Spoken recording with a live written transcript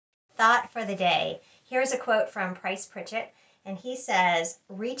thought for the day. Here's a quote from Price Pritchett, and he says,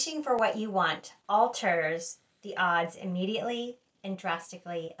 reaching for what you want alters the odds immediately and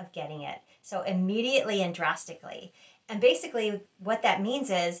drastically of getting it. So immediately and drastically. And basically what that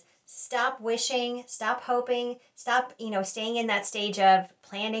means is stop wishing, stop hoping, stop, staying in that stage of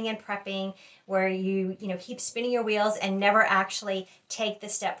planning and prepping where you keep spinning your wheels and never actually take the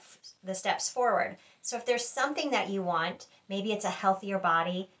steps forward. So if there's something that you want, maybe it's a healthier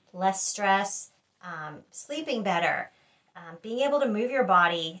body, less stress, sleeping better, being able to move your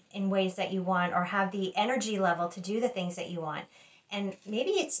body in ways that you want, or have the energy level to do the things that you want. And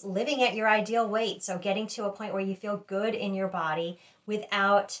maybe it's living at your ideal weight. So getting to a point where you feel good in your body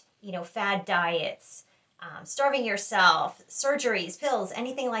without, fad diets, starving yourself, surgeries, pills,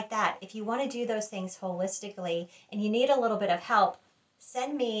 anything like that. If you want to do those things holistically and you need a little bit of help,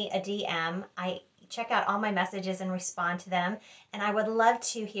 send me a DM. I check out all my messages and respond to them, and I would love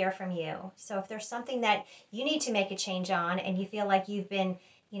to hear from you. So if there's something that you need to make a change on and you feel like you've been,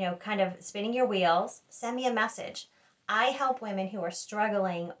 kind of spinning your wheels, send me a message. I help women who are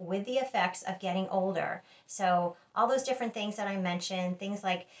struggling with the effects of getting older. So all those different things that I mentioned, things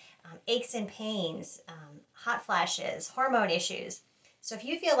like aches and pains, hot flashes, hormone issues. So if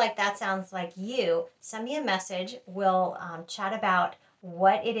you feel like that sounds like you, send me a message. We'll chat about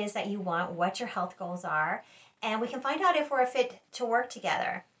what it is that you want, what your health goals are, and we can find out if we're a fit to work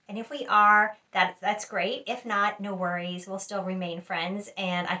together. And if we are, that's great. If not, no worries. We'll still remain friends,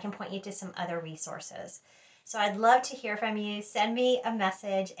 and I can point you to some other resources. So I'd love to hear from you. Send me a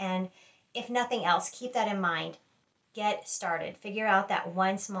message, and if nothing else, keep that in mind. Get started. Figure out that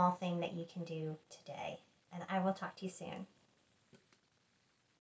one small thing that you can do today. And I will talk to you soon.